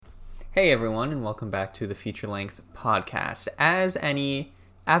Hey everyone, and welcome back to the Feature Length Podcast. As any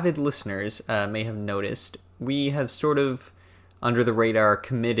avid listeners may have noticed, we have sort of, under the radar,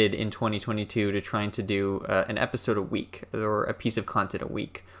 committed in 2022 to trying to do an episode a week, or a piece of content a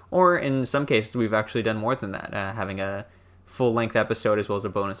week. Or in some cases, we've actually done more than that, having a full-length episode as well as a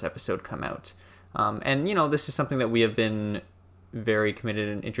bonus episode come out. And, you know, this is something that we have been very committed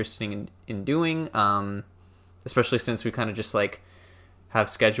and interested in doing, especially since we kind of just, have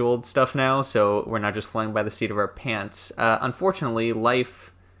scheduled stuff now, so we're not just flying by the seat of our pants. Unfortunately,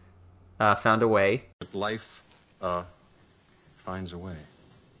 life found a way. Life finds a way.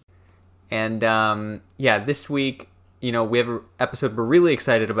 And, this week, you know, we have an episode we're really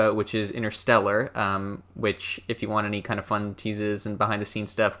excited about, which is Interstellar, which, if you want any kind of fun teases and behind-the-scenes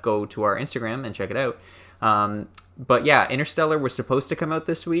stuff, go to our Instagram and check it out. But yeah, Interstellar was supposed to come out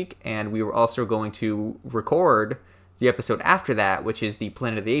this week, and we were also going to record the episode after that, which is the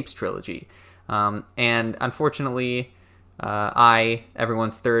Planet of the Apes trilogy. And unfortunately,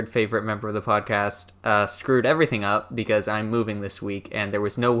 everyone's third favorite member of the podcast, screwed everything up because I'm moving this week, and there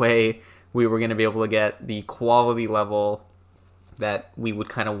was no way we were going to be able to get the quality level that we would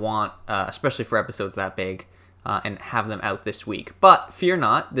kind of want, especially for episodes that big, and have them out this week. But fear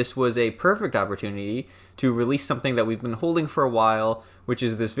not, this was a perfect opportunity to release something that we've been holding for a while, which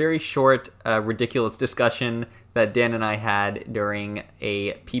is this very short, ridiculous discussion that Dan and I had during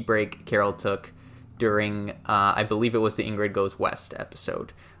a pee break Carol took during, I believe it was the Ingrid Goes West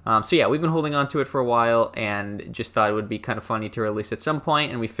episode. So yeah, we've been holding on to it for a while and just thought it would be kind of funny to release at some point,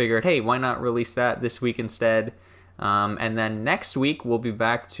 and we figured, hey, why not release that this week instead? And then next week, we'll be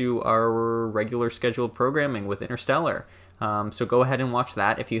back to our regular scheduled programming with Interstellar. So go ahead and watch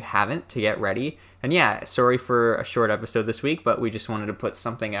that if you haven't to get ready. And yeah, sorry for a short episode this week, but we just wanted to put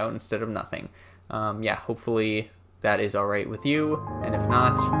something out instead of nothing. Hopefully that is all right with you. And if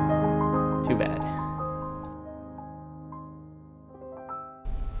not, too bad.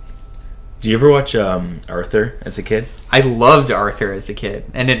 Did you ever watch Arthur as a kid? I loved Arthur as a kid.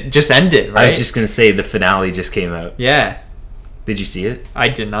 And it just ended, right? I was just going to say the finale just came out. Yeah. Did you see it? I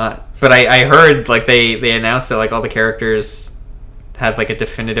did not. But I heard they announced that all the characters had a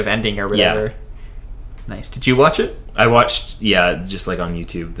definitive ending or whatever. Yeah. Nice. Did you watch it? I watched, just on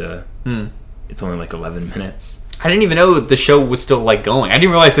YouTube. It's only 11 minutes. I didn't even know the show was still going. I didn't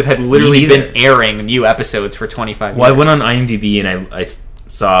realize it had literally been airing new episodes for 25 years. Well, I went on IMDb and I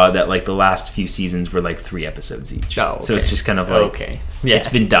saw that the last few seasons were 3 episodes each. Oh, okay. So it's just kind of okay. Yeah. It's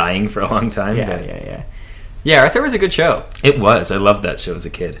been dying for a long time. Yeah, Arthur was a good show. It was. I loved that show as a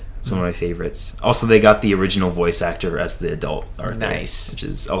kid. It's one of my favorites. Also, they got the original voice actor as the adult Arthur. Nice. Which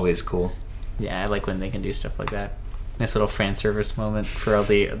is always cool. Yeah, I like when they can do stuff like that. Nice little fan service moment for all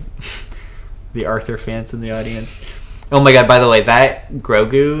the Arthur fans in the audience. Oh my god, by the way, that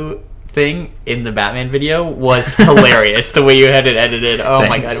Grogu thing in the Batman video was hilarious. The way you had it edited. Oh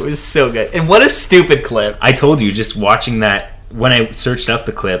my god, it was so good. And what a stupid clip. I told you, just watching that, when I searched up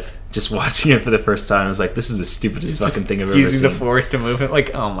the clip, just watching it for the first time, I was like, this is the stupidest fucking thing I've ever seen. Using the Force to move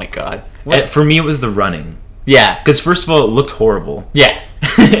it. Oh my god. For me, it was the running. Yeah. Because first of all, it looked horrible. Yeah.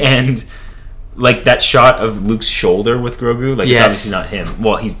 And that shot of Luke's shoulder with Grogu, it's obviously not him.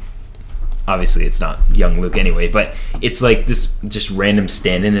 Well, obviously it's not young Luke anyway, but it's this just random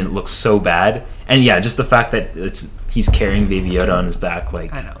stand-in, and it looks so bad. And yeah, just the fact that he's carrying Baby Yoda on his back,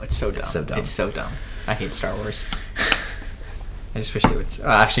 I know, it's so dumb. It's so dumb. I hate Star Wars. I just wish they would.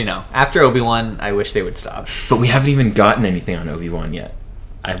 Actually, no. After Obi-Wan, I wish they would stop. But we haven't even gotten anything on Obi-Wan yet.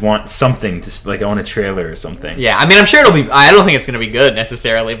 I want something to I want a trailer or something. Yeah, I mean, I'm sure it'll be. I don't think it's going to be good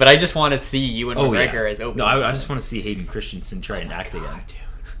necessarily, but I just want to see Ewan McGregor as Obi-Wan. No, I just want to see Hayden Christensen try and act again.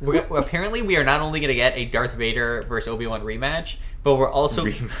 Dude. Apparently, we are not only going to get a Darth Vader versus Obi-Wan rematch, but we're also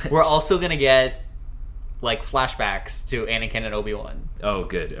going to get flashbacks to Anakin and Obi-Wan. Oh,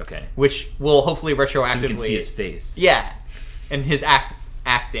 good. Okay. Which will hopefully retroactively. So you can see his face. Yeah. And his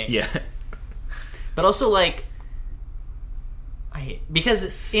acting. Yeah. But also,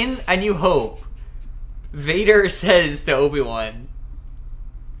 because in A New Hope, Vader says to Obi-Wan,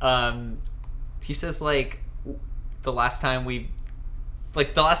 he says, the last time we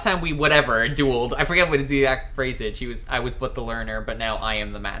whatever, dueled. I forget what the exact phrase is. I was but the learner, but now I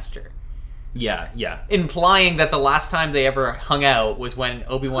am the master. Yeah. Implying that the last time they ever hung out was when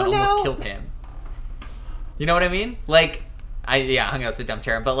Obi-Wan almost killed him. You know what I mean? Hung out's a dumb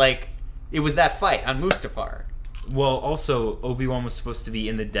term, but it was that fight on Mustafar. Well, also Obi-Wan was supposed to be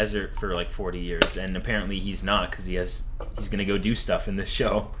in the desert for 40 years, and apparently he's not, because he's gonna go do stuff in this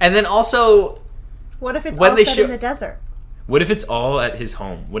show. And then also, what if it's all set in the desert? What if it's all at his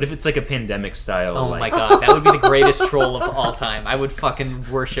home? What if it's like a pandemic style? Oh my god, that would be the greatest troll of all time. I would fucking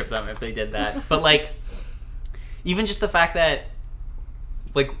worship them if they did that. But like, even just the fact that,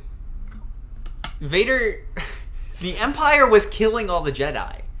 like, Vader, the Empire was killing all the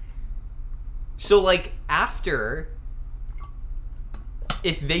Jedi. So like, after,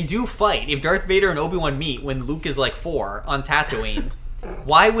 if they do fight, if Darth Vader and Obi-Wan meet when Luke is like 4 on Tatooine,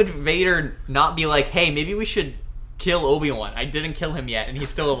 why would Vader not be like, hey, maybe we should kill Obi-Wan? I didn't kill him yet and he's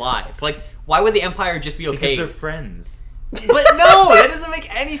still alive. Like, why would the Empire just be okay? Because they're friends. But no, that doesn't make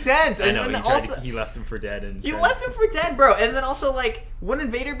any sense. And I know, then he left him for dead. He left him for dead, bro. And then also, like,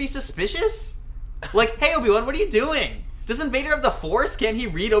 wouldn't Vader be suspicious? Like, hey, Obi-Wan, what are you doing? Doesn't Vader have the Force? Can't he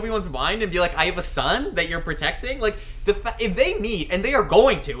read Obi-Wan's mind and be like, I have a son that you're protecting? Like, if they meet, and they are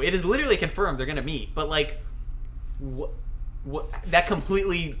going to, it is literally confirmed they're going to meet, but, like, that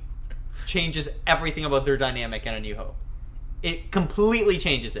completely changes everything about their dynamic in A New Hope. It completely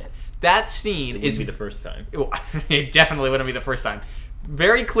changes it. That scene It wouldn't be the first time. It definitely wouldn't be the first time.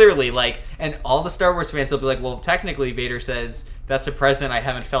 Very clearly, like, and all the Star Wars fans will be like, well, technically, Vader says, that's a present I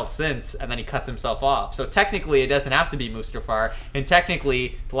haven't felt since, and then he cuts himself off. So technically, it doesn't have to be Mustafar, and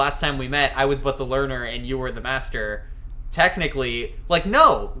technically, the last time we met, I was but the learner, and you were the master. Technically, like,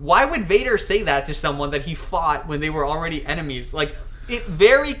 no. Why would Vader say that to someone that he fought when they were already enemies? Like, it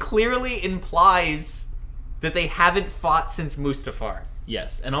very clearly implies that they haven't fought since Mustafar.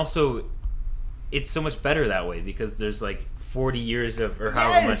 Yes, and also, it's so much better that way, because there's, like, 40 years of, or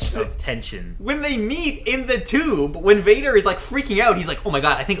however much of tension. When they meet in the tube, when Vader is like freaking out, he's like, oh my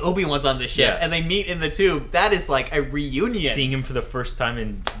god, I think Obi-Wan's on this ship. Yeah. And they meet in the tube. That is like a reunion. Seeing him for the first time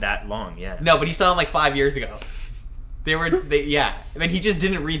in that long, yeah. No, but he saw him like 5 years ago. Yeah. I mean, he just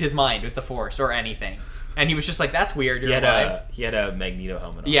didn't read his mind with the Force or anything. And he was just like, that's weird, you're alive. He had a Magneto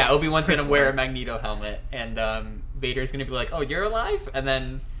helmet on. Yeah, Obi-Wan's going to wear a Magneto helmet. And Vader's going to be like, oh, you're alive? And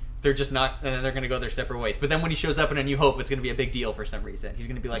then they're just not, and then they're going to go their separate ways. But then when he shows up in A New Hope, it's going to be a big deal for some reason. He's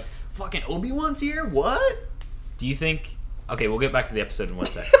going to be like, fucking Obi-Wan's here? What? Do you think... Okay, we'll get back to the episode in one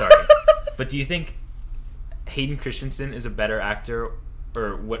sec. Sorry. But do you think Hayden Christensen is a better actor?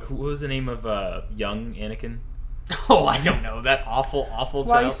 Or what was the name of young Anakin? Oh, I don't know. That awful child.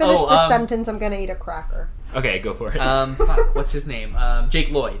 While you finish the sentence, I'm going to eat a cracker. Okay, go for it. Fuck, what's his name? Jake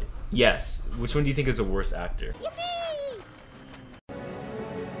Lloyd. Yes. Which one do you think is a worse actor?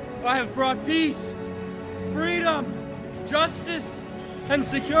 I have brought peace, freedom, justice, and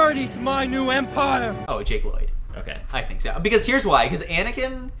security to my new empire. Oh, Jake Lloyd. Okay. I think so. Because here's why. Because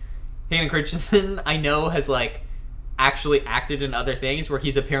Hayden Christensen, I know, has, like, actually acted in other things where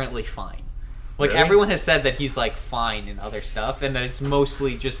he's apparently fine. Like, really? Everyone has said that he's, like, fine in other stuff, and that it's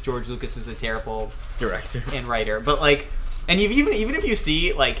mostly just George Lucas is a terrible director and writer. But, like, and even if you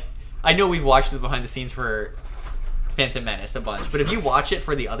see, like, I know we've watched the behind the scenes for Phantom Menace a bunch, but if you watch it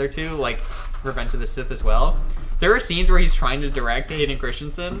for the other two, like Revenge of the Sith as well, there are scenes where he's trying to direct Hayden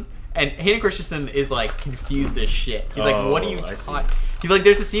Christensen, and Hayden Christensen is like confused as shit. He's like, "What are you?" He's like,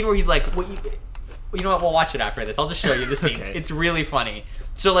 "There's a scene where he's like, "What? You know what? We'll watch it after this. I'll just show you the scene. Okay. It's really funny."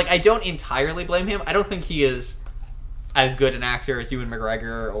 So like, I don't entirely blame him. I don't think he is as good an actor as Ewan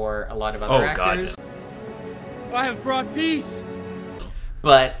McGregor or a lot of other actors. God. I have brought peace.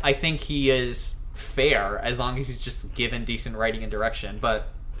 But I think he is fair as long as he's just given decent writing and direction.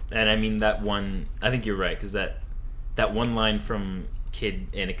 And I mean that one, I think you're right, because that one line from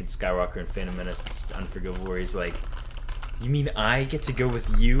kid Anakin Skywalker in Phantom Menace is just unforgivable, where he's like, you mean I get to go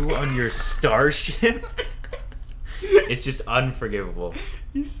with you on your starship? It's just unforgivable.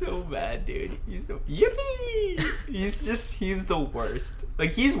 He's so bad, dude. He's so yippee. He's the worst.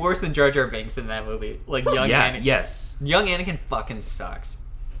 Like, he's worse than Jar Jar Binks in that movie. Like, young Anakin. Yes. Young Anakin fucking sucks.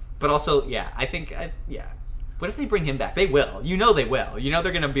 But also, yeah, I think, what if they bring him back? They will. You know they will. You know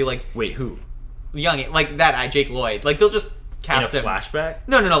they're gonna be like, wait, who? Young, like that Jake Lloyd. Like, they'll just cast in a him. flashback?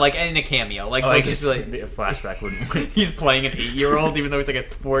 No, like in a cameo. Like, I guess like a flashback wouldn't. He's playing an 8-year-old, even though he's like a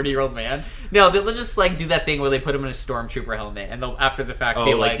 40-year-old man. No, they'll just like do that thing where they put him in a stormtrooper helmet, and they'll after the fact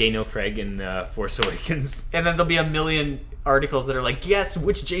be like Daniel Craig in Force Awakens. And then there'll be a million articles that are like, guess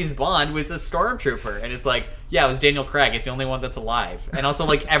which James Bond was a stormtrooper, and it's like, yeah, it was Daniel Craig. It's the only one that's alive, and also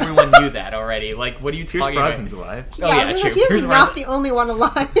like everyone knew that already. Like, what are you talking about? Pierce Brosnan's alive. Oh yeah, true. He's not the only one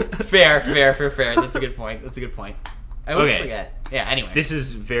alive. Fair. That's a good point. I always forget. Yeah. Anyway, this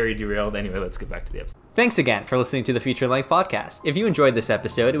is very derailed. Anyway, let's get back to the episode. Thanks again for listening to the Feature Length Podcast. If you enjoyed this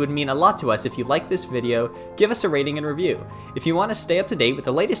episode, it would mean a lot to us if you like this video, give us a rating and review. If you want to stay up to date with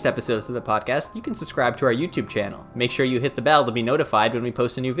the latest episodes of the podcast, you can subscribe to our YouTube channel. Make sure you hit the bell to be notified when we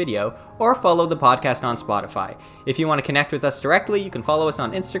post a new video, or follow the podcast on Spotify. If you want to connect with us directly, you can follow us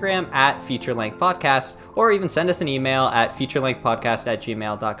on Instagram at Feature Length Podcast, or even send us an email at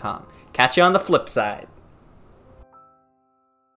featurelengthpodcast@gmail.com. Catch you on the flip side.